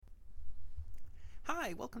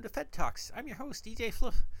Hi, welcome to Fed Talks. I'm your host, DJ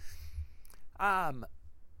Fluff.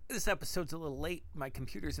 This episode's a little late. My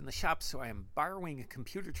computer's in the shop, so I am borrowing a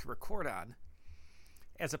computer to record on,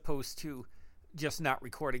 as opposed to just not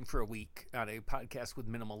recording for a week on a podcast with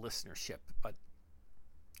minimal listenership. But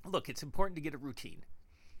look, it's important to get a routine.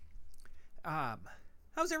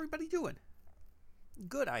 How's everybody doing?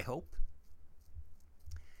 Good, I hope.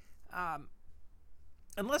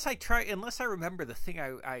 Unless I remember the thing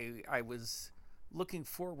I was looking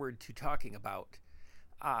forward to talking about,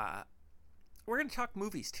 we're going to talk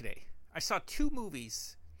movies today. I saw two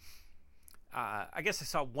movies. I guess I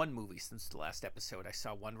saw one movie since the last episode. I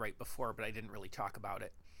saw one right before, but I didn't really talk about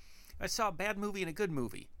it. I saw a bad movie and a good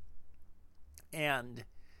movie. And,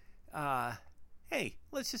 hey,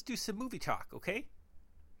 let's just do some movie talk, okay?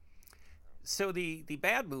 So the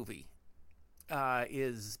bad movie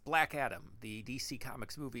is Black Adam, the DC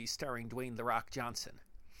Comics movie starring Dwayne "The Rock" Johnson.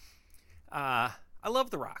 I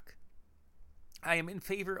love The Rock. I am in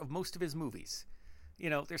favor of most of his movies. You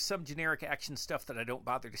know, there's some generic action stuff that I don't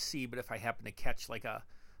bother to see, but if I happen to catch like a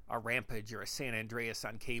Rampage or a San Andreas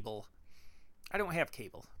on cable, I don't have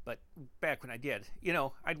cable, but back when I did, you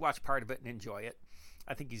know, I'd watch part of it and enjoy it.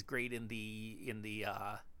 I think he's great in the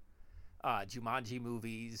Jumanji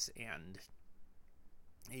movies, and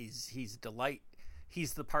he's a delight.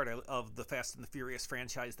 He's the part of the Fast and the Furious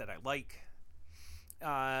franchise that I like.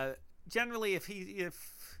 Generally, if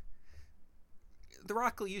The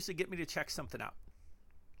Rock will usually get me to check something out,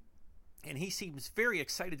 and he seems very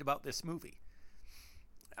excited about this movie.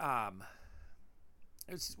 Which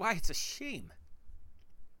is why it's a shame.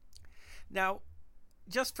 Now,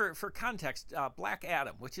 just for context, Black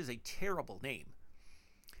Adam, which is a terrible name,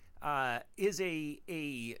 is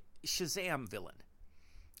a Shazam villain.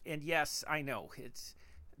 And yes, I know,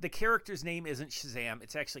 the character's name isn't Shazam,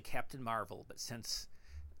 it's actually Captain Marvel, but since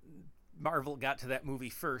Marvel got to that movie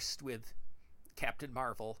first with Captain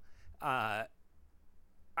Marvel, I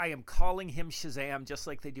am calling him Shazam just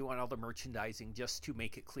like they do on all the merchandising, just to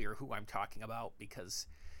make it clear who I'm talking about, because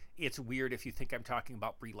it's weird if you think I'm talking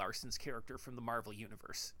about Brie Larson's character from the Marvel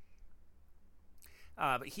Universe.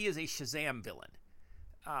 But he is a Shazam villain,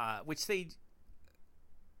 which they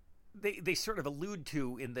sort of allude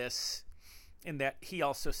to in this, in that he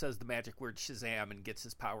also says the magic word Shazam and gets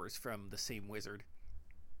his powers from the same wizard.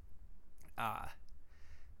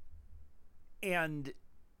 And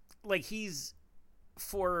like he's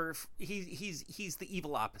the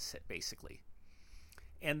evil opposite, basically.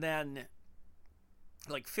 And then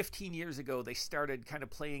like 15 years ago, they started kind of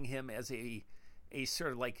playing him as a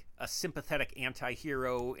sort of like a sympathetic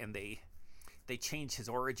anti-hero, and they changed his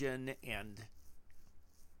origin, and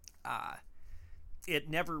it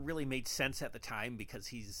never really made sense at the time because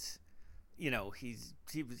he was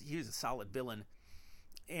a solid villain.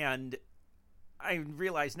 And I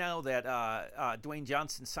realize now that Dwayne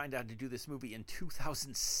Johnson signed on to do this movie in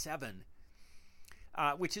 2007,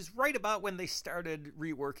 which is right about when they started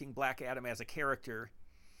reworking Black Adam as a character,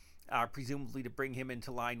 presumably to bring him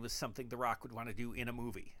into line with something The Rock would want to do in a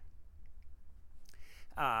movie.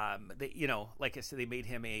 Like I said, they made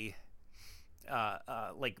him a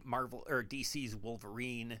like Marvel or DC's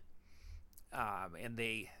Wolverine, and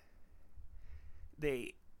they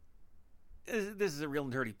this is a real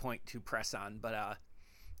nerdy point to press on, but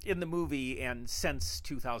in the movie and since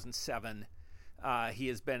 2007, he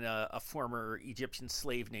has been a former Egyptian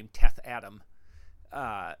slave named Teth Adam,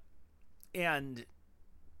 and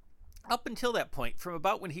up until that point, from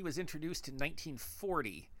about when he was introduced in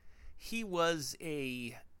 1940, he was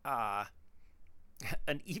an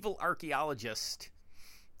evil archaeologist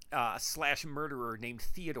 / murderer named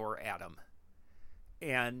Theodore Adam.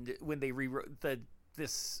 And when they rewrote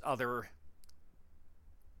this other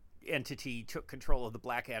entity took control of the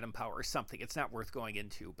Black Adam power or something, it's not worth going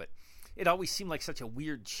into, but it always seemed like such a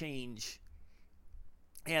weird change,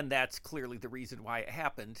 and that's clearly the reason why it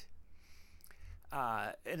happened.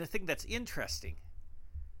 And the thing that's interesting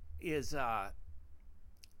is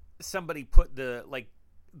somebody put the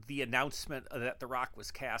announcement that The Rock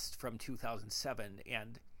was cast from 2007,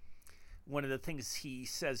 and one of the things he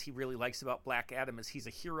says he really likes about Black Adam is he's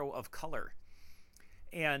a hero of color.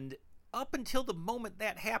 And up until the moment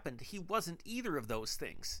that happened, he wasn't either of those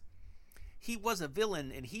things. He was a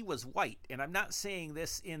villain and he was white. And I'm not saying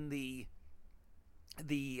this in the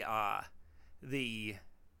those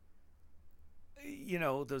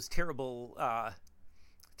terrible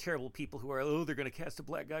people who are, they're going to cast a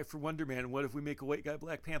black guy for Wonder Man, and what if we make a white guy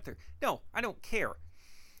Black Panther? No, I don't care.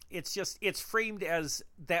 It's just, it's framed as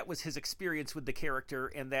that was his experience with the character,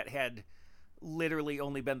 and that had literally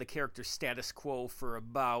only been the character's status quo for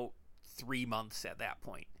about 3 months at that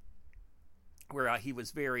point. where he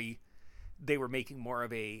was very. They were making more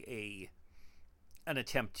of an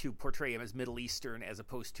attempt to portray him as Middle Eastern as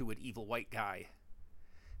opposed to an evil white guy,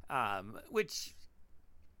 which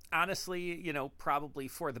honestly, probably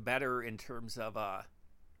for the better in terms of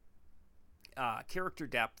character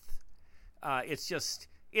depth. It's just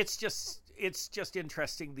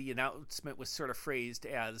interesting. The announcement was sort of phrased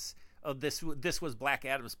as, "Oh, this was Black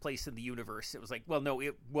Adam's place in the universe." It was like, well, no,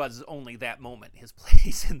 it was only that moment his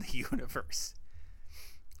place in the universe.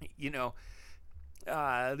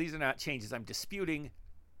 These are not changes I'm disputing.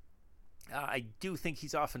 I do think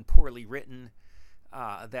he's often poorly written.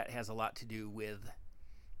 That has a lot to do with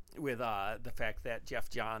the fact that Geoff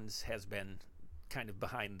Johns has been kind of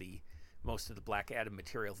behind most of the Black Adam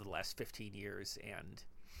material for the last 15 years, and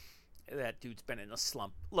that dude's been in a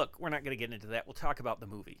slump. Look, we're not going to get into that. We'll talk about the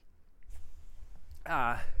movie.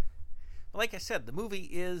 Like I said, the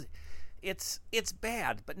movie it's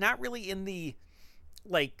bad, but not really in the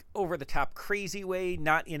over the top crazy way,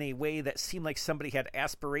 not in a way that seemed like somebody had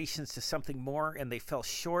aspirations to something more and they fell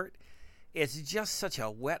short. It's just such a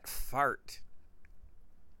wet fart.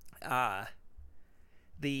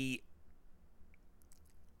 The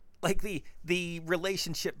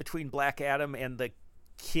relationship between Black Adam and the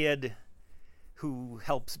kid who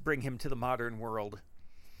helps bring him to the modern world.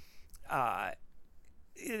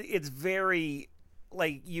 It's very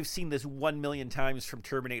you've seen this 1 million times from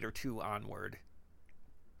Terminator 2 onward.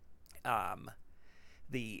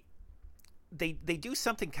 They do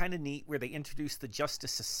something kind of neat where they introduce the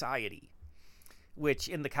Justice Society, which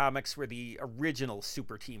in the comics were the original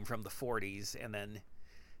super team from the 40s, and then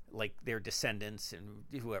their descendants and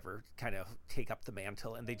whoever kind of take up the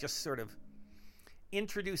mantle, and they just sort of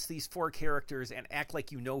introduce these 4 characters and act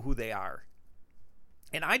like you know who they are.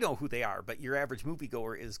 And I know who they are, but your average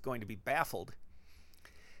moviegoer is going to be baffled.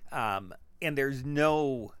 And there's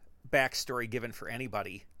no backstory given for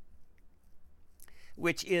anybody,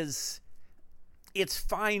 which is, it's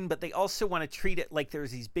fine, but they also want to treat it like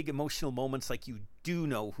there's these big emotional moments like you do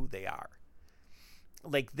know who they are.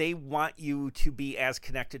 They want you to be as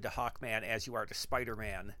connected to Hawkman as you are to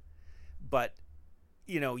Spider-Man, but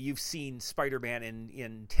you've seen Spider-Man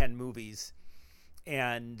in 10 movies,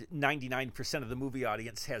 and 99% of the movie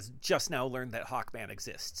audience has just now learned that Hawkman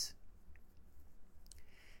exists.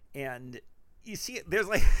 And you see it, there's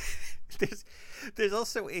there's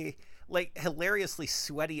also a hilariously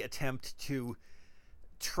sweaty attempt to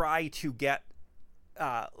try to get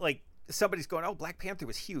somebody's going, "Oh, Black Panther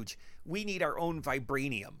was huge. We need our own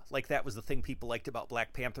vibranium." That was the thing people liked about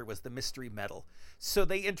Black Panther, was the mystery metal. So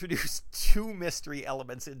they introduced 2 mystery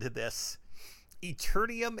elements into this: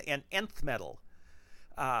 Eternium and Nth metal.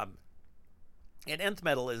 And Nth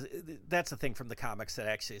metal that's a thing from the comics that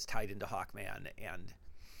actually is tied into Hawkman, and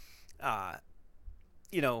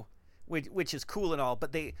which is cool and all,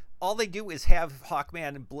 but all they do is have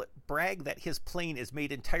Hawkman brag that his plane is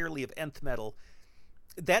made entirely of Nth metal.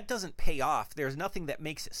 That doesn't pay off. There's nothing that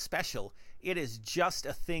makes it special. It is just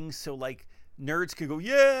a thing so nerds can go,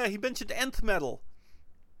 "Yeah, he mentioned Nth metal,"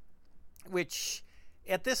 which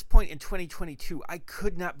at this point in 2022 I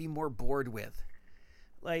could not be more bored with.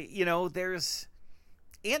 There's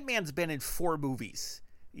Ant-Man's been in 4 movies.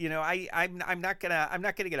 I'm not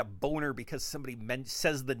gonna get a boner because somebody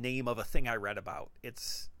says the name of a thing I read about.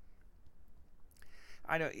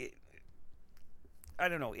 I don't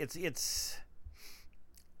know.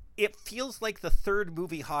 It feels like the 3rd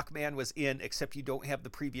movie Hawkman was in, except you don't have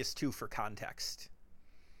the previous 2 for context.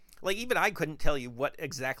 Even I couldn't tell you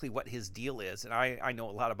exactly what his deal is, and I know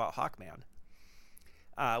a lot about Hawkman.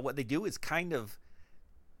 What they do is kind of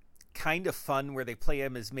fun, where they play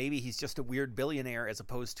him as maybe he's just a weird billionaire as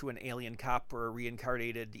opposed to an alien cop or a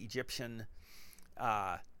reincarnated Egyptian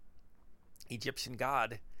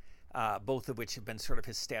god, both of which have been sort of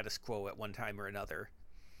his status quo at one time or another.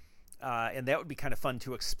 And that would be kind of fun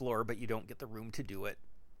to explore, but you don't get the room to do it.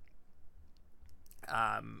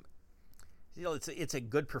 It's a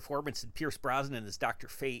good performance, and Pierce Brosnan as Dr.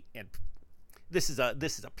 Fate, and this is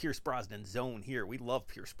a Pierce Brosnan zone here. We love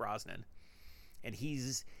Pierce Brosnan, and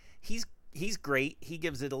he's great. He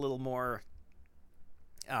gives it a little more,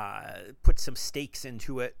 put some stakes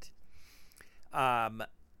into it.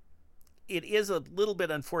 It is a little bit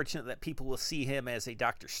unfortunate that people will see him as a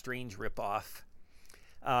Doctor Strange ripoff.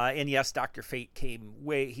 And yes, Dr. Fate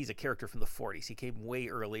he's a character from the 40s. He came way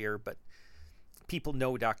earlier, but people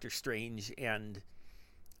know Doctor Strange. And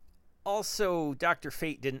also, Dr.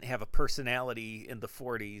 Fate didn't have a personality in the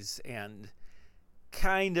 40s, and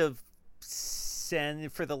kind of,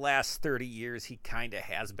 for the last 30 years, he kind of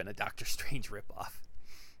has been a Doctor Strange ripoff.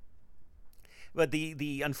 But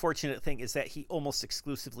the unfortunate thing is that he almost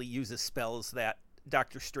exclusively uses spells that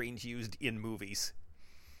Doctor Strange used in movies.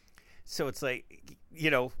 So it's like,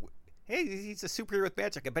 hey, he's a superhero with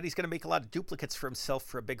magic. I bet he's going to make a lot of duplicates for himself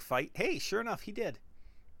for a big fight. Hey, sure enough, he did.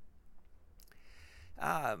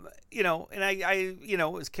 And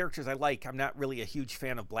as characters I like, I'm not really a huge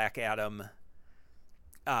fan of Black Adam,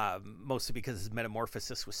 mostly because his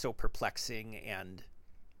metamorphosis was so perplexing, and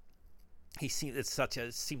he seemed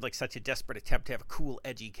like such a desperate attempt to have a cool,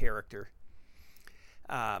 edgy character.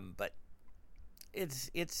 But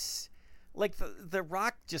it's like the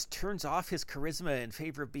Rock just turns off his charisma in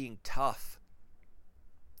favor of being tough,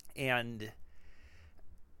 and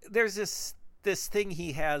there's this thing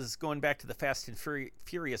he has going back to the Fast and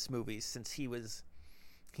Furious movies, since he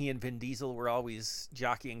and Vin Diesel were always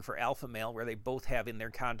jockeying for alpha male, where they both have in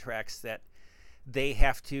their contracts that they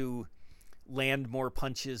have to land more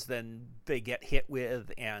punches than they get hit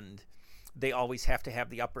with, and they always have to have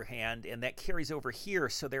the upper hand, and that carries over here.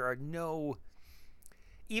 So there are no,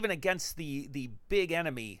 even against the big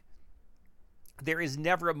enemy, there is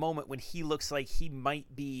never a moment when he looks like he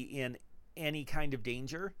might be in any kind of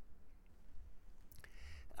danger.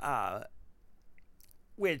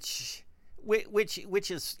 Which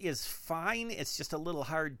is fine. It's just a little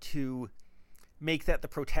hard to make that the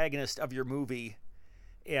protagonist of your movie,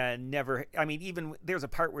 and never. I mean, even there's a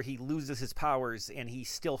part where he loses his powers and he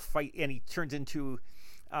still fight, and he turns into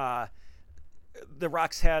the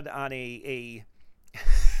Rock's head on a.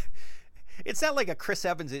 It's not like a Chris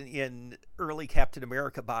Evans in early Captain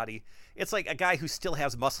America body. It's like a guy who still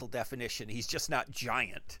has muscle definition. He's just not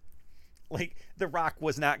giant. Like, The Rock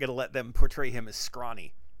was not going to let them portray him as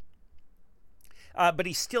scrawny. But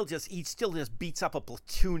he still just beats up a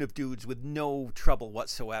platoon of dudes with no trouble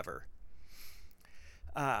whatsoever.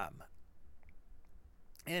 And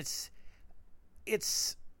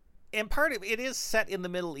and part of it is set in the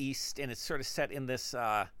Middle East, and it's sort of set in this,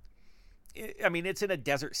 it's in a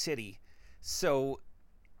desert city. So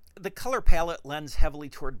the color palette lends heavily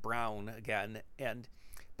toward brown again,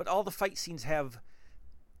 but all the fight scenes have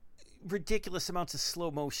ridiculous amounts of slow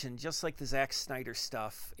motion, just like the Zack Snyder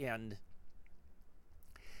stuff, and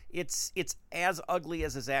it's as ugly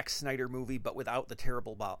as a Zack Snyder movie, but without the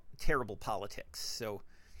terrible politics. So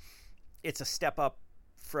it's a step up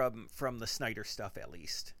from the Snyder stuff, at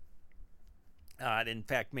least. It in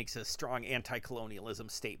fact makes a strong anti-colonialism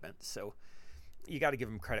statement, so you got to give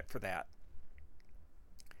him credit for that.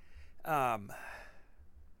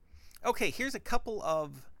 Okay, here's a couple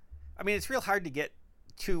of, it's real hard to get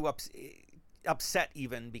too upset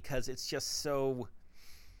even, because it's just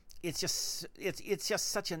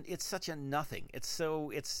such a nothing.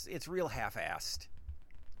 It's real half-assed.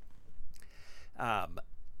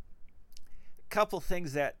 Couple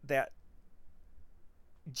things that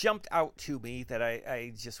jumped out to me that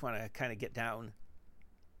I just want to kind of get down.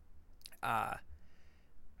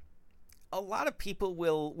 A lot of people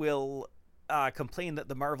will complain that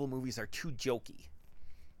the Marvel movies are too jokey,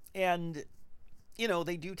 and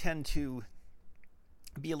they do tend to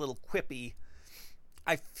be a little quippy.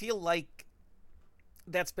 I feel like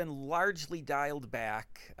that's been largely dialed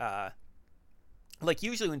back. Like,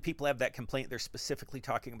 usually when people have that complaint, they're specifically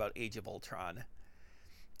talking about Age of Ultron.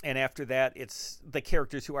 And after that, it's the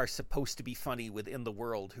characters who are supposed to be funny within the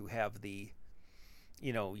world who have the,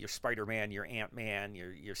 your Spider-Man, your Ant-Man,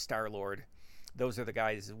 your Star-Lord. Those are the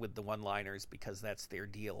guys with the one-liners, because that's their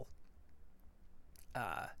deal.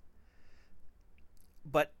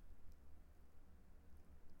 But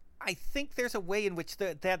I think there's a way in which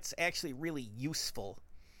that's actually really useful.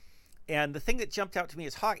 And the thing that jumped out to me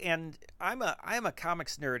is and I'm a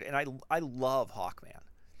comics nerd, and I love Hawkman.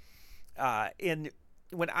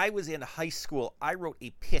 When I was in high school, I wrote a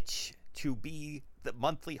pitch to be the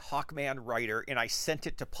monthly Hawkman writer, and I sent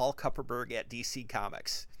it to Paul Kupperberg at DC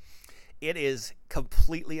Comics. It is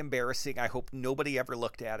completely embarrassing. I hope nobody ever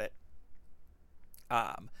looked at it.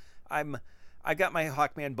 I got my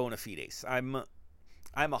Hawkman bona fides. I'm a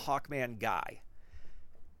Hawkman guy.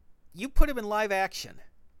 You put him in live action,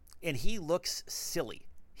 and he looks silly.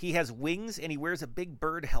 He has wings, and he wears a big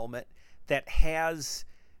bird helmet that has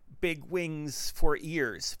big wings for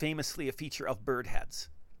ears, famously a feature of bird heads.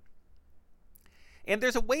 And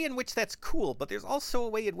there's a way in which that's cool, but there's also a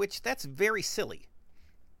way in which that's very silly.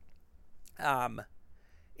 And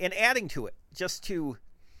adding to it, just to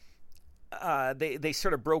they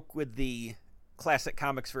sort of broke with the classic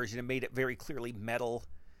comics version and made it very clearly metal,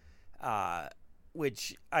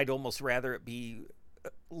 which I'd almost rather it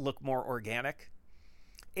look more organic.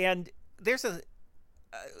 And there's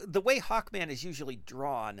the way Hawkman is usually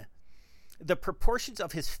drawn, the proportions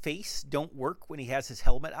of his face don't work when he has his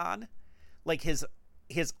helmet on. like his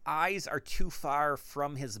eyes are too far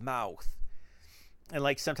from his mouth. And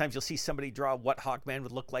like sometimes you'll see somebody draw what Hawkman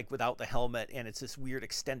would look like without the helmet, and it's this weird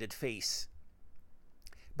extended face.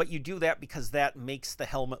 But you do that because that makes the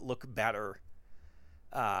helmet look better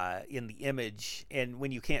in the image. And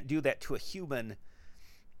when you can't do that to a human,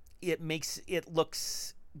 it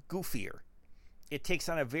looks goofier. It takes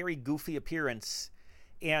on a very goofy appearance,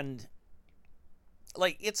 and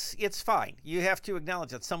like it's fine. You have to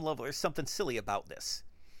acknowledge at some level there's something silly about this.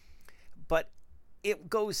 But it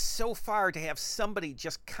goes so far to have somebody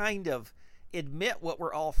just kind of admit what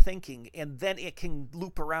we're all thinking, and then it can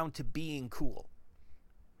loop around to being cool.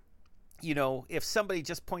 You know, if somebody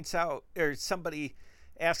just points out, or somebody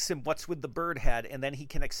asks him what's with the bird head, and then he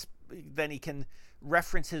can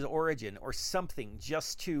reference his origin or something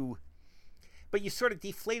just to, but you sort of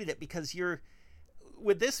deflated it because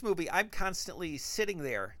with this movie, I'm constantly sitting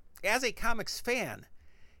there as a comics fan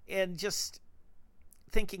and just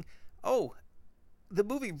thinking, oh, the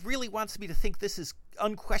movie really wants me to think this is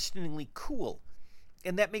unquestioningly cool,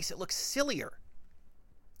 and that makes it look sillier.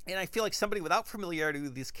 And I feel like somebody without familiarity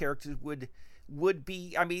with these characters would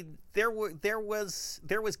be. I mean, there was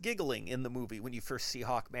giggling in the movie when you first see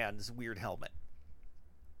Hawkman's weird helmet.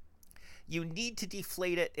 You need to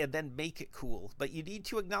deflate it and then make it cool, but you need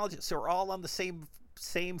to acknowledge it so we're all on the same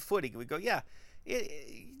footing. We go, yeah,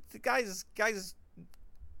 the guy's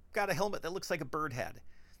got a helmet that looks like a bird head.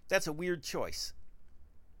 That's a weird choice.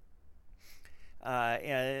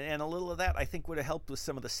 And a little of that, I think, would have helped with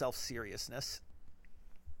some of the self-seriousness.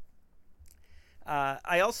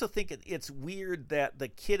 I also think it's weird that the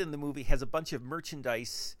kid in the movie has a bunch of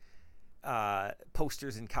merchandise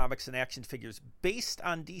posters and comics and action figures based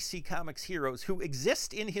on DC Comics heroes who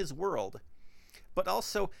exist in his world, but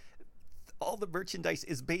also all the merchandise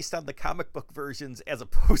is based on the comic book versions as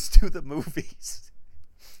opposed to the movies.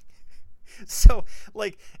 So,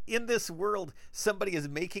 like, in this world, somebody is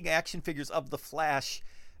making action figures of the Flash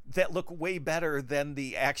that look way better than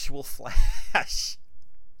the actual Flash.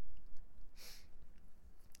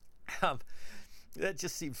 That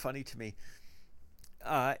just seemed funny to me.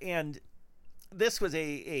 And this was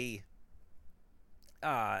a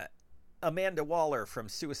Amanda Waller from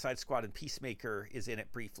Suicide Squad and Peacemaker is in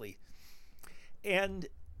it briefly. And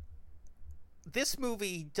this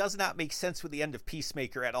movie does not make sense with the end of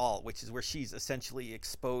Peacemaker at all, which is where she's essentially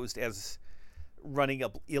exposed as running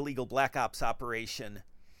an illegal black ops operation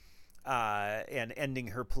and ending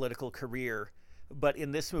her political career. But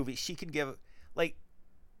in this movie, she can give, like,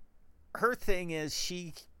 her thing is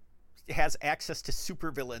she has access to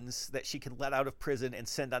supervillains that she can let out of prison and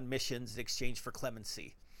send on missions in exchange for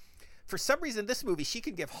clemency. For some reason, this movie, she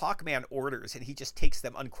can give Hawkman orders and he just takes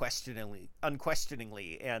them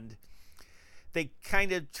unquestioningly, and they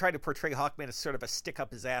kind of try to portray Hawkman as sort of a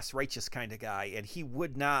stick-up-his-ass righteous kind of guy, and he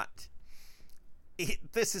would not.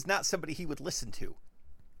 This is not somebody he would listen to.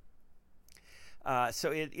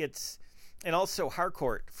 So it's... And also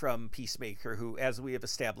Harcourt from Peacemaker, who, as we have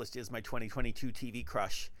established, is my 2022 TV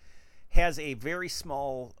crush, has a very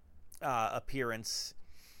small appearance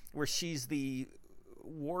where she's the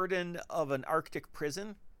warden of an Arctic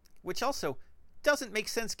prison, which also doesn't make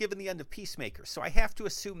sense given the end of Peacemaker. So I have to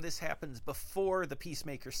assume this happens before the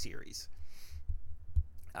Peacemaker series.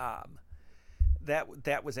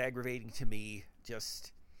 That was aggravating to me,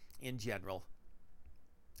 just in general,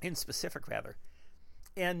 in specific rather.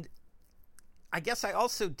 And I guess I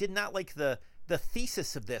also did not like the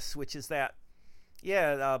thesis of this, which is that,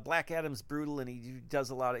 Black Adam's brutal and he does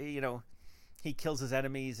a lot of, he kills his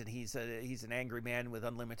enemies and he's an angry man with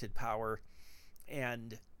unlimited power,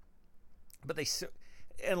 but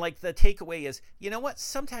the takeaway is, you know what?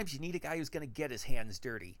 Sometimes you need a guy who's going to get his hands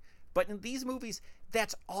dirty. But in these movies,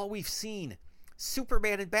 that's all we've seen.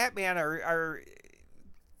 Superman and Batman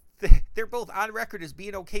they're both on record as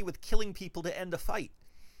being okay with killing people to end a fight.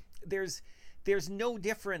 There's no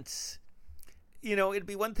difference. It'd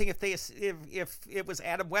be one thing if it was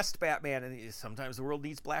Adam West Batman, and sometimes the world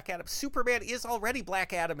needs Black Adam. Superman is already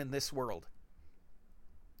Black Adam in this world.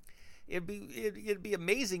 It'd be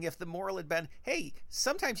amazing if the moral had been, hey,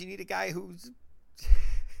 sometimes you need a guy who's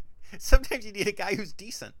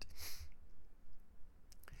decent.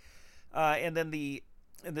 And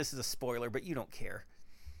this is a spoiler, but you don't care.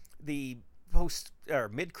 The post or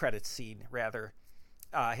mid-credits scene rather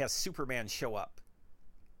has Superman show up,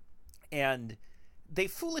 and they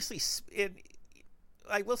foolishly.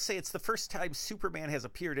 I will say it's the first time Superman has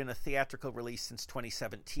appeared in a theatrical release since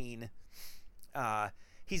 2017.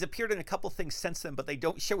 He's appeared in a couple things since then, but they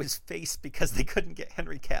don't show his face because they couldn't get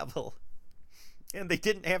Henry Cavill, and they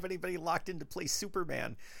didn't have anybody locked in to play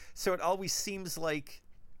Superman. So it always seems like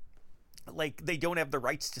Like, they don't have the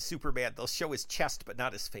rights to Superman. They'll show his chest, but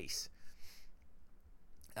not his face.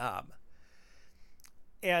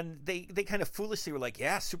 And they kind of foolishly were like,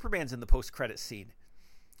 yeah, Superman's in the post-credit scene.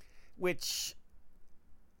 Which,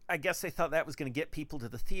 I guess they thought that was going to get people to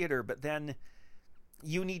the theater, but then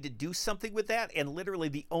you need to do something with that, and literally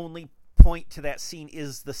the only point to that scene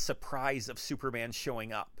is the surprise of Superman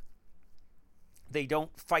showing up. They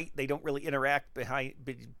don't fight, they don't really interact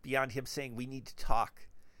beyond him saying, we need to talk.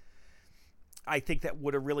 I think that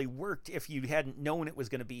would have really worked if you hadn't known it was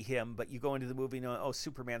going to be him, but you go into the movie knowing, oh,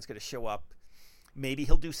 Superman's going to show up. Maybe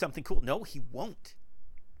he'll do something cool. No, he won't.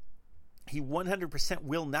 He 100%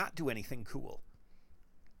 will not do anything cool.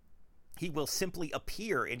 He will simply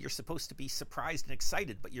appear, and you're supposed to be surprised and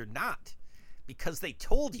excited, but you're not, because they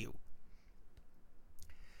told you.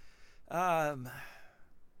 Yeah,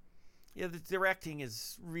 the directing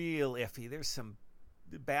is real iffy. There's some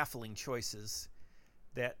baffling choices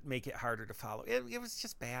that make it harder to follow. It was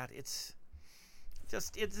just bad. It's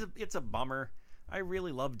a bummer. I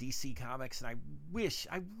really love DC Comics, and I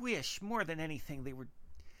wish more than anything they were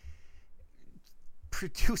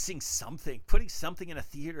producing something, putting something in a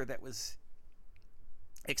theater that was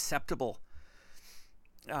acceptable.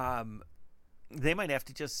 They might have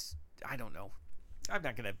to just, I don't know. I'm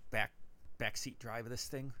not going to backseat drive this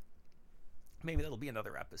thing. Maybe that'll be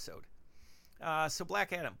another episode. So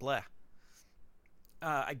Black Adam, bleh.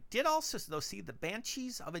 I did also, though, see The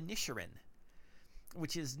Banshees of Inisherin,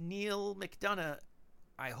 which is Neil McDonough.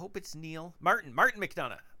 I hope it's Martin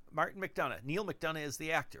McDonough. Martin McDonough. Neil McDonough is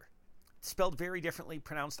the actor. Spelled very differently,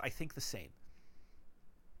 pronounced, I think, the same.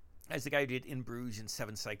 As the guy who did In Bruges and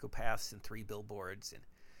Seven Psychopaths and Three Billboards. And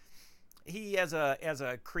he, as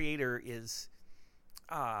a creator, is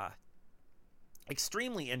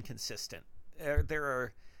extremely inconsistent.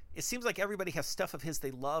 It seems like everybody has stuff of his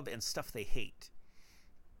they love and stuff they hate.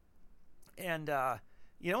 And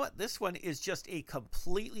you know what? This one is just a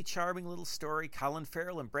completely charming little story. Colin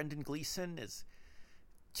Farrell and Brendan Gleeson is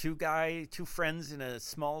two friends in a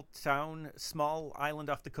small island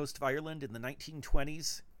off the coast of Ireland in the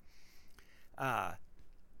 1920s.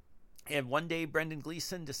 And one day Brendan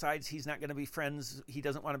Gleeson decides he's not going to be friends. He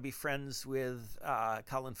doesn't want to be friends with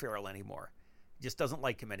Colin Farrell anymore. He just doesn't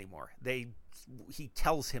like him anymore. He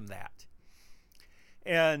tells him that.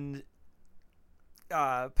 And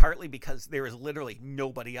partly because there is literally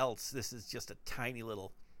nobody else. This is just a tiny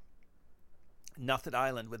little nothing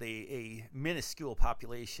island with a minuscule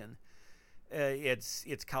population.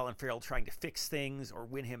 It's Colin Farrell trying to fix things or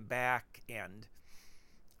win him back, and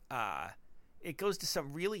it goes to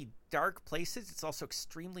some really dark places. It's also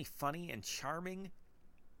extremely funny and charming.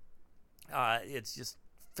 It's just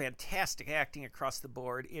fantastic acting across the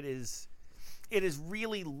board. It is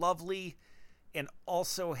really lovely, and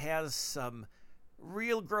also has some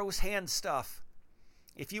real gross hand stuff.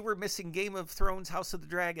 If you were missing Game of Thrones House of the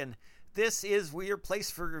Dragon, this is your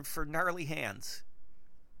place for gnarly hands.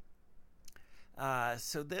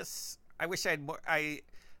 So this, I wish I had more. I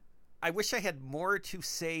wish I had more to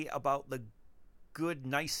say about the good,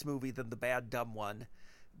 nice movie than the bad, dumb one.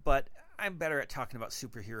 But I'm better at talking about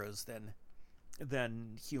superheroes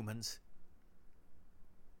than humans.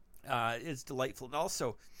 It's delightful, and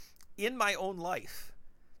also in my own life,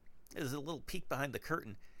 as a little peek behind the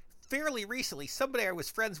curtain, fairly recently, somebody I was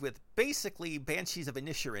friends with basically Banshees of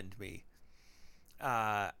Inisherin me.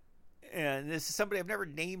 And this is somebody I've never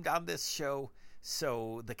named on this show,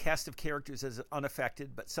 so the cast of characters is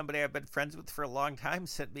unaffected, but somebody I've been friends with for a long time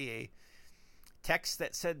sent me a text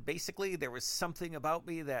that said basically there was something about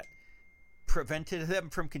me that prevented them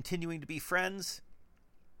from continuing to be friends,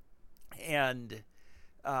 and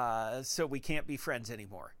so we can't be friends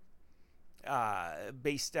anymore.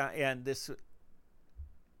 Based on, and this,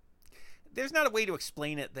 there's not a way to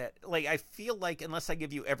explain it that, like, I feel like unless I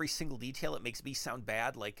give you every single detail, it makes me sound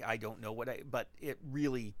bad, like I don't know but it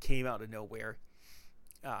really came out of nowhere,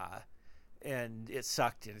 and it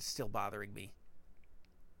sucked, and it's still bothering me,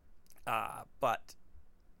 but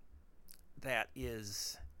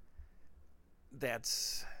that's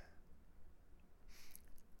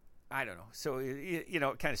I don't know. So, it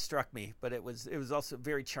kind of struck me, but it was also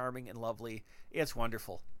very charming and lovely. It's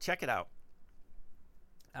wonderful. Check it out.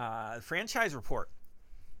 Franchise report.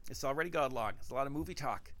 It's already gone long. It's a lot of movie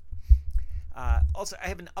talk. Also, I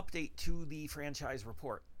have an update to the franchise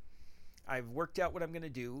report. I've worked out what I'm going to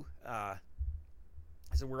do.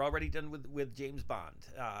 So we're already done with James Bond.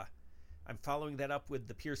 I'm following that up with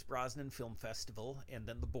the Pierce Brosnan Film Festival and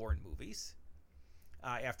then the Bourne movies.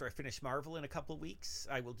 After I finish Marvel in a couple of weeks,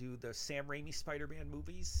 I will do the Sam Raimi Spider-Man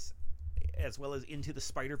movies, as well as Into the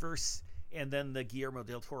Spider-Verse and then the Guillermo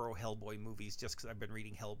del Toro Hellboy movies, just because I've been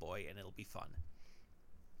reading Hellboy and it'll be fun.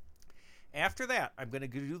 After that, I'm going to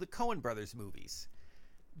do the Coen Brothers movies.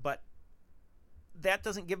 But that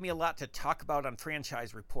doesn't give me a lot to talk about on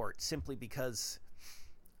Franchise Report, simply because,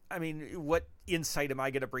 I mean, what insight am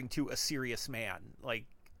I going to bring to a serious man? Like,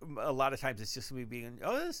 a lot of times it's just me being,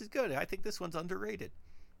 oh, this is good. I think this one's underrated.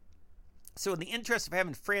 So in the interest of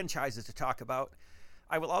having franchises to talk about,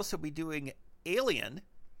 I will also be doing Alien,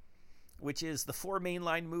 which is the 4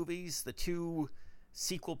 mainline movies, the 2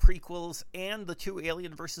 sequel prequels, and the 2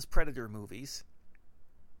 Alien vs. Predator movies,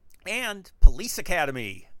 and Police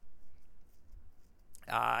Academy.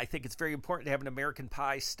 I think it's very important to have an American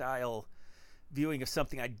Pie style viewing of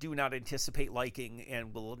something I do not anticipate liking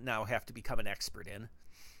and will now have to become an expert in.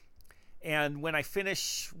 And when I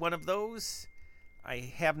finish one of those,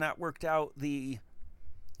 I have not worked out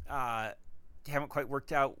haven't quite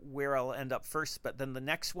worked out where I'll end up first, but then the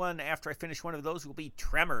next one after I finish one of those will be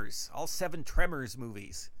Tremors, all 7 Tremors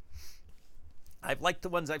movies. I've liked the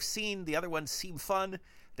ones I've seen. The other ones seem fun.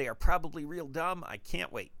 They are probably real dumb. I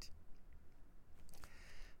can't wait.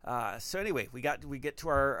 So anyway, we get to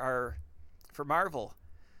our for Marvel.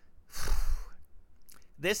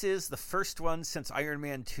 This is the first one since Iron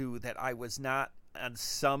Man 2 that I was not in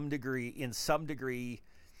some degree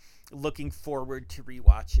looking forward to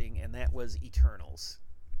rewatching, and that was Eternals,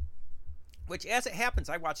 which, as it happens,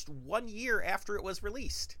 I watched 1 year after it was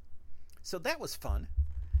released, so that was fun.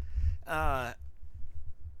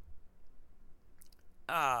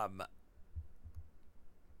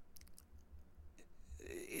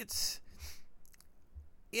 It's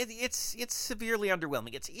severely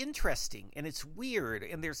underwhelming. It's interesting and it's weird,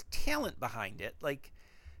 and there's talent behind it. Like,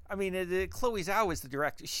 I mean, Chloe Zhao is the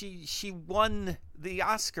director. She won the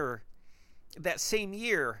Oscar that same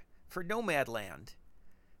year for Nomadland.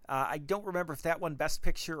 I don't remember if that won Best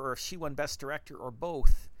Picture or if she won Best Director or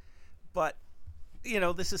both. But, you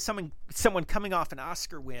know, this is someone coming off an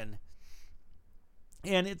Oscar win,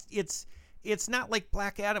 and it's not like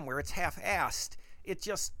Black Adam where it's half-assed. It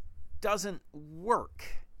just doesn't work.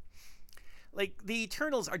 Like, the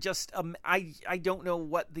Eternals are just I don't know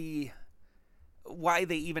why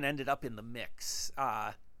they even ended up in the mix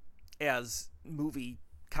as movie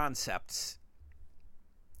concepts.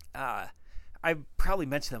 I've probably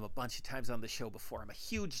mentioned them a bunch of times on the show before. I'm a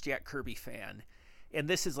huge Jack Kirby fan, and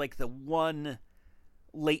this is like the one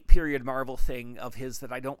late period Marvel thing of his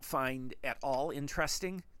that I don't find at all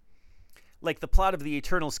interesting. Like, the plot of the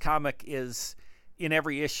Eternals comic is, in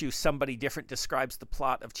every issue, somebody different describes the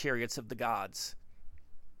plot of Chariots of the Gods.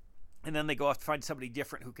 And then they go off to find somebody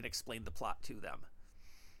different who can explain the plot to them.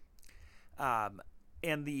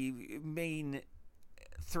 And the main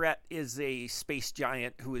threat is a space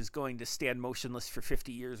giant who is going to stand motionless for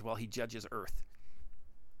 50 years while he judges Earth.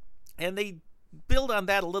 And they build on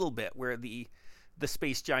that a little bit, where the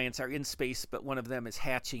space giants are in space, but one of them is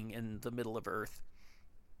hatching in the middle of Earth.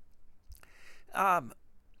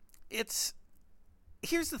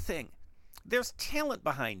 Here's the thing. There's talent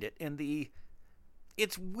behind it, and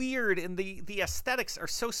it's weird, and the aesthetics are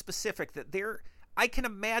so specific that I can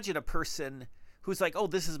imagine a person who's like, oh,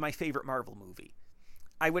 this is my favorite Marvel movie.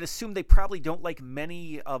 I would assume they probably don't like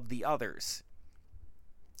many of the others.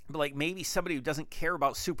 But like, maybe somebody who doesn't care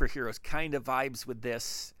about superheroes kind of vibes with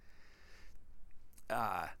this.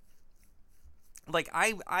 Like,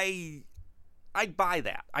 I'd buy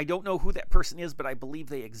that. I don't know who that person is, but I believe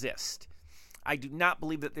they exist. I do not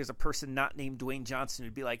believe that there's a person not named Dwayne Johnson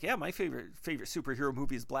who'd be like, yeah, my favorite superhero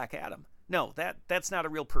movie is Black Adam. No, that's not a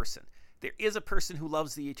real person. There is a person who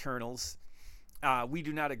loves the Eternals. We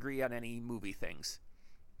do not agree on any movie things.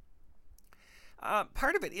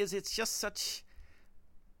 Part of it is it's just such...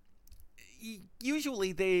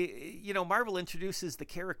 Usually Marvel introduces the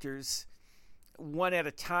characters one at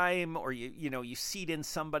a time, or you seed in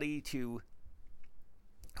somebody who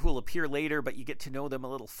will appear later, but you get to know them a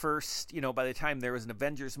little first. By the time there was an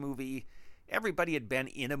Avengers movie, everybody had been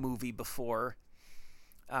in a movie before.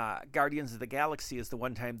 Guardians of the Galaxy is the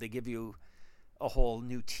one time they give you a whole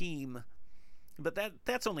new team, but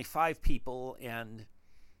that's only 5 people, and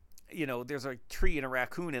there's a tree and a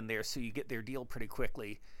raccoon in there, so you get their deal pretty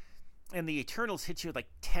quickly. And the Eternals hit you with like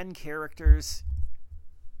 10 characters,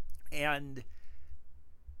 and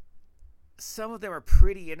some of them are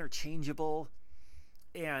pretty interchangeable,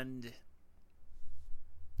 and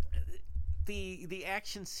the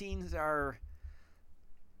action scenes are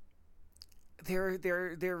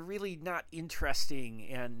they're really not interesting,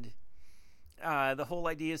 and the whole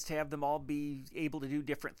idea is to have them all be able to do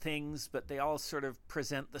different things, but they all sort of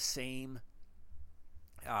present the same.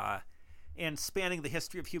 And spanning the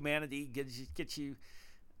history of humanity gets you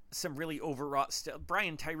some really overwrought stuff.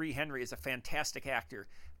 Brian Tyree Henry is a fantastic actor,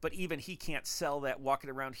 but even he can't sell that walking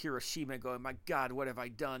around Hiroshima going, my God, what have I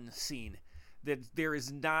done scene. That there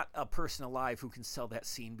is not a person alive who can sell that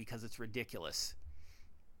scene because it's ridiculous.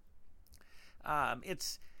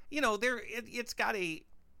 It's, it's got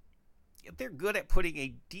they're good at putting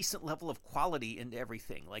a decent level of quality into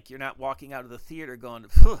everything. Like, you're not walking out of the theater going,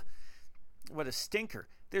 what a stinker.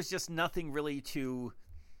 There's just nothing really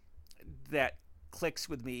that clicks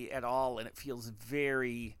with me at all, and it feels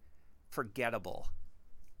very forgettable.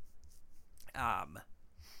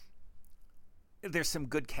 There's some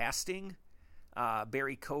good casting.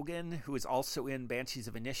 Barry Keoghan, who is also in Banshees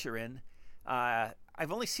of Inisherin.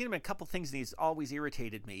 I've only seen him in a couple things, and he's always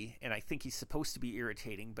irritated me, and I think he's supposed to be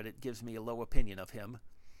irritating, but it gives me a low opinion of him.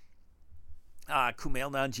 Kumail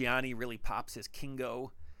Nanjiani really pops as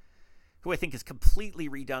Kingo, who I think is completely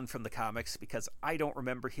redone from the comics, because I don't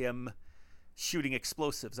remember him shooting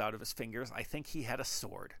explosives out of his fingers. I think he had a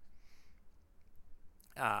sword.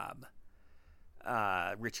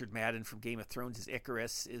 Richard Madden from Game of Thrones as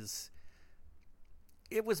Icarus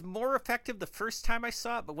it was more effective the first time I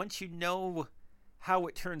saw it, but once you know how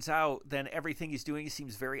it turns out, then everything he's doing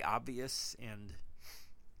seems very obvious, and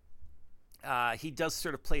he does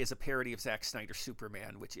sort of play as a parody of Zack Snyder's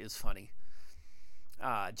Superman, which is funny.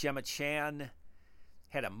 Gemma Chan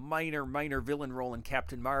had a minor villain role in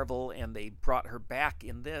Captain Marvel, and they brought her back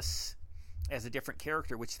in this as a different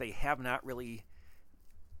character, which they have not really.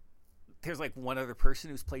 There's like one other person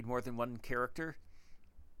who's played more than one character,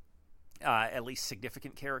 at least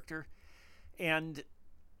significant character, and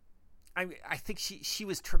I think she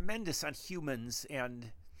was tremendous on Humans,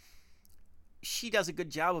 and she does a good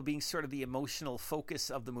job of being sort of the emotional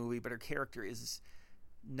focus of the movie, but her character is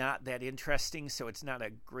not that interesting, so it's not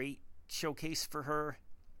a great showcase for her.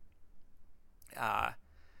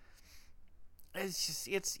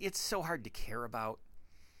 It's so hard to care about,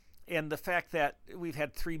 and the fact that we've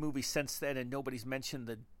had 3 movies since then and nobody's mentioned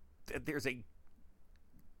that there's a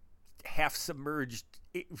half submerged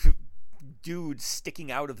dude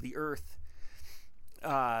sticking out of the earth,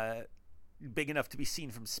 big enough to be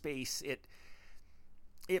seen from space. It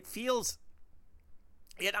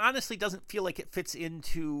honestly doesn't feel like it fits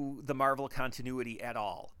into the Marvel continuity at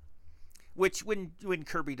all, which when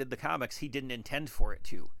Kirby did the comics, he didn't intend for it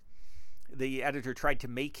to. The editor tried to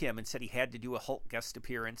make him and said he had to do a Hulk guest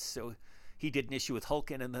appearance, so he did an issue with Hulk,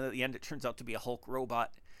 and in the end it turns out to be a Hulk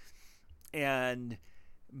robot, and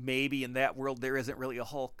maybe in that world there isn't really a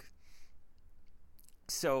Hulk.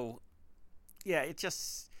 So yeah, it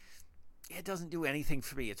doesn't do anything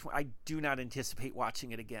for me. I do not anticipate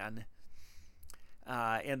watching it again.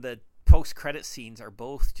 And the post-credit scenes are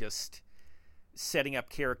both just setting up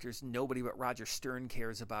characters nobody but Roger Stern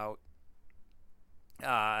cares about.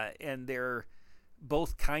 And they're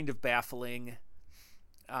both kind of baffling,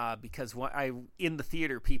 because in the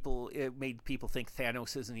theater, it made people think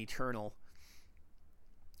Thanos is an Eternal.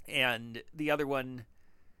 And the other one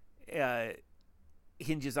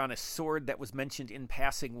hinges on a sword that was mentioned in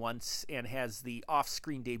passing once and has the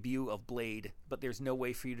off-screen debut of Blade, but there's no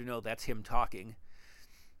way for you to know that's him talking.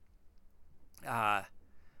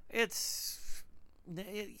 It's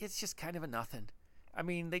just kind of a nothing. I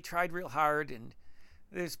mean, they tried real hard, and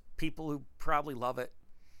there's people who probably love it.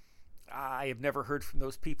 I have never heard from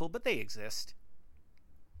those people, but they exist.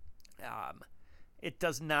 It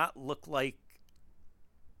does not look like,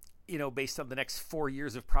 based on the next 4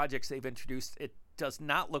 years of projects they've introduced, it does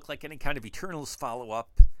not look like any kind of Eternals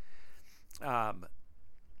follow-up. I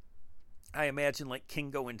imagine like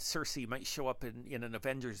Kingo and Cersei might show up in an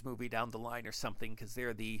Avengers movie down the line or something, because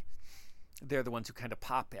they're the ones who kind of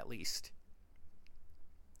pop, at least.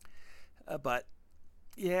 But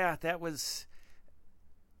yeah, that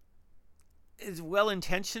is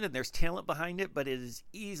well-intentioned, and there's talent behind it, but it is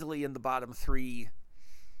easily in the bottom 3,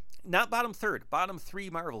 not bottom third, bottom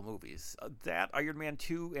 3 Marvel movies. That, Iron Man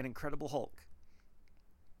 2, and Incredible Hulk.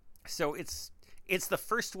 So it's the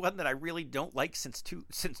first one that I really don't like since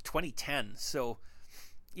 2010. So,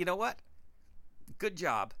 you know what? Good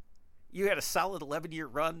job. You had a solid 11-year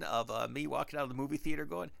run of me walking out of the movie theater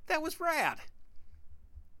going, that was rad.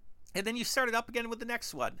 And then you started up again with the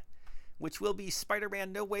next one, which will be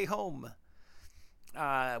Spider-Man No Way Home,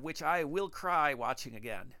 which I will cry watching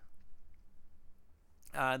again.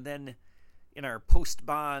 And then in our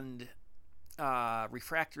post-Bond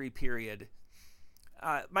refractory period,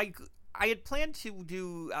 I had planned to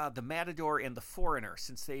do The Matador and The Foreigner,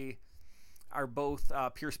 since they are both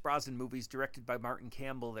Pierce Brosnan movies directed by Martin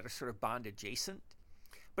Campbell that are sort of Bond adjacent.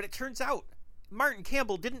 But it turns out Martin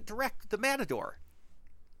Campbell didn't direct The Matador.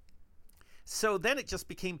 So then it just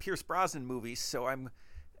became Pierce Brosnan movies, so I'm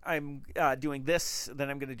I'm doing this, then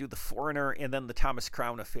I'm going to do The Foreigner, and then the Thomas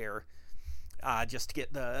Crown Affair, just to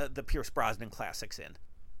get the Pierce Brosnan classics in.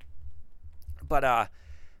 But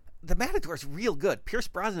The Matador is real good. Pierce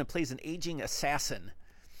Brosnan plays an aging assassin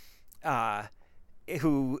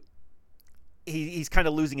who he's kind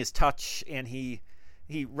of losing his touch, and he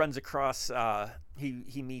runs across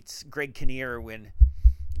he meets Greg Kinnear when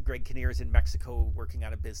Greg Kinnear is in Mexico working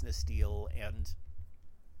on a business deal, and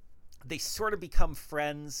they sort of become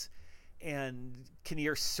friends, and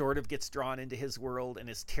Kinnear sort of gets drawn into his world and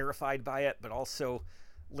is terrified by it, but also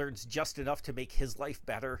learns just enough to make his life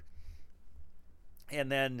better.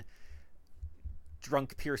 And then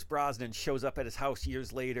drunk Pierce Brosnan shows up at his house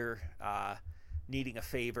years later, needing a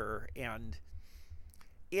favor, and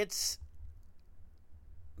it's,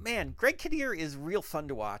 man, Greg Kinnear is real fun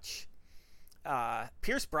to watch.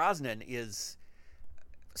 Pierce Brosnan is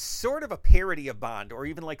sort of a parody of Bond, or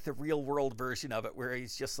even like the real world version of it, where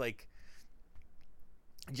he's just like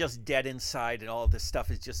just dead inside, and all of this stuff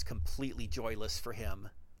is just completely joyless for him.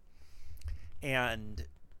 And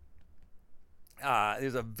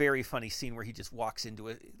there's a very funny scene where he just walks into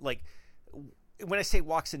it, like, when I say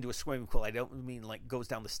walks into a swimming pool, I don't mean like goes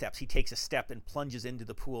down the steps. He takes a step and plunges into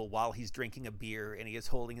the pool while he's drinking a beer, and he is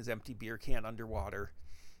holding his empty beer can underwater.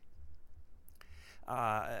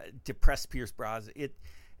 Depressed Pierce Brosnan.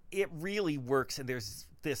 It really works, and there's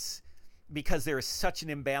this, because there is such an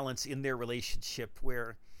imbalance in their relationship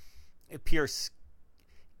where Pierce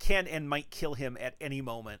can and might kill him at any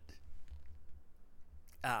moment.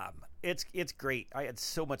 It's great. I had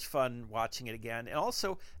so much fun watching it again. And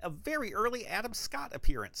also a very early Adam Scott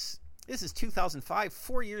appearance. This is 2005,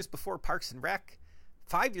 4 years before Parks and Rec.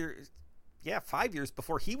 5 years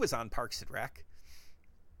before he was on Parks and Rec.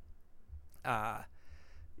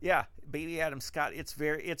 Yeah, baby Adam Scott.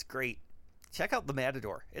 It's great. Check out The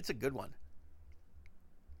Matador. It's a good one.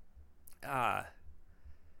 We're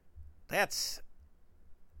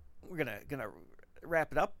gonna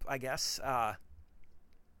wrap it up, I guess.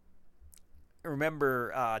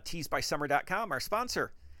 Remember teasebysummer.com, our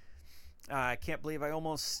sponsor. I can't believe I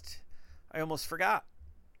almost forgot.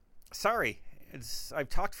 Sorry, I've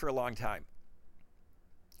talked for a long time.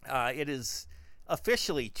 It is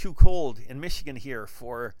officially too cold in Michigan here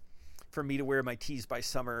for me to wear my Tees by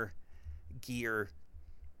Summer gear,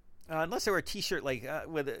 unless I wear a t-shirt like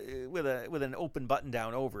with an open button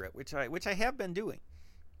down over it, which I have been doing.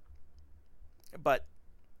 But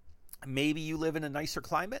maybe you live in a nicer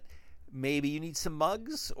climate. Maybe you need some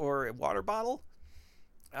mugs or a water bottle.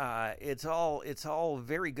 It's all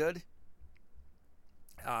very good.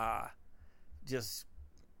 I've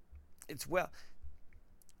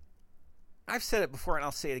said it before and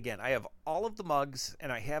I'll say it again. I have all of the mugs,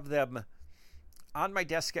 and I have them on my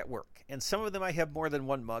desk at work. And some of them I have more than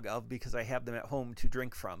one mug of because I have them at home to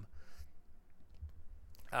drink from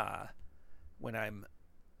when I'm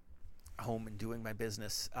home and doing my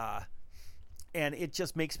business. And it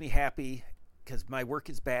just makes me happy because my work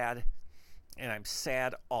is bad, and I'm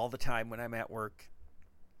sad all the time when I'm at work.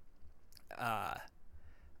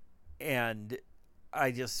 And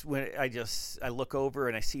I look over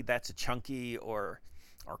and I see That's a Chunky or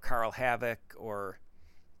Carl Havoc or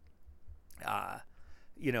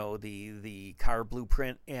the Car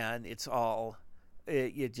Blueprint, and it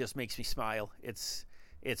just makes me smile. It's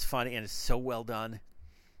funny, and it's so well done.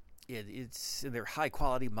 They're high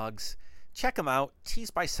quality mugs. Check them out,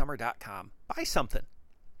 teasbysummer.com. Buy something.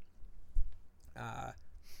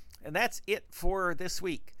 And that's it for this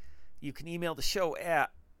week. You can email the show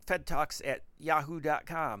at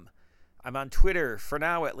fedtalks@yahoo.com. I'm on Twitter, for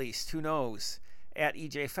now at least, who knows, at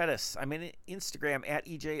EJ Fettis. I'm in Instagram at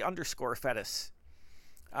EJ_Fettis.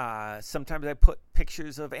 Sometimes I put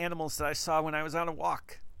pictures of animals that I saw when I was on a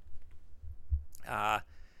walk. Had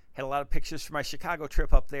a lot of pictures for my Chicago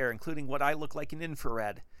trip up there, including what I look like in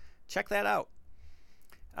infrared. Check that out.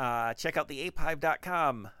 Check out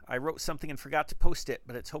theapehive.com. I wrote something and forgot to post it,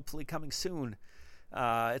 but it's hopefully coming soon.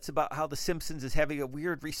 It's about how The Simpsons is having a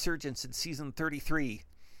weird resurgence in season 33.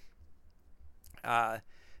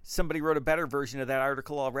 Somebody wrote a better version of that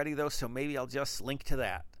article already, though, so maybe I'll just link to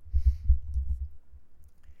that.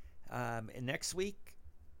 And next week,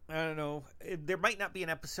 I don't know. There might not be an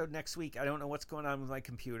episode next week. I don't know what's going on with my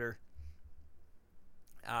computer.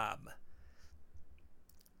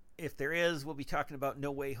 If there is, we'll be talking about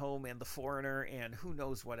No Way Home and The Foreigner and who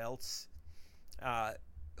knows what else.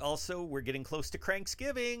 Also, we're getting close to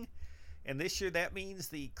Cranksgiving, and this year that means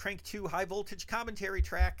the Crank 2 high voltage commentary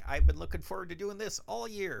track. I've been looking forward to doing this all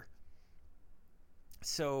year.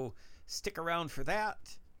 So stick around for that.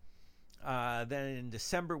 Then in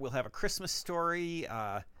December, we'll have a Christmas story.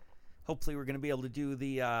 Hopefully, we're going to be able to do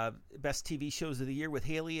the best TV shows of the year with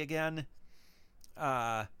Haley again.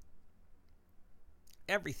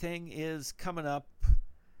 Everything is coming up.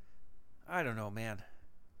 I don't know, man.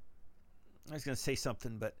 I was going to say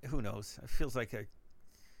something, but who knows? It feels like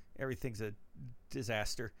everything's a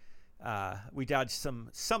disaster. We dodged some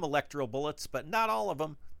electoral bullets, but not all of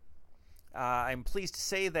them. I'm pleased to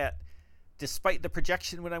say that despite the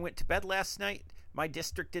projection when I went to bed last night, my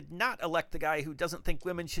district did not elect the guy who doesn't think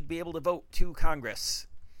women should be able to vote to Congress.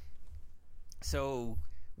 So,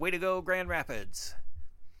 way to go, Grand Rapids.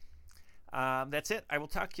 That's it. I will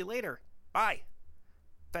talk to you later. Bye.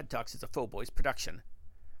 Fed Talks is a Faux Boys production.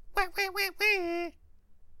 Wah, wah, wah, wah.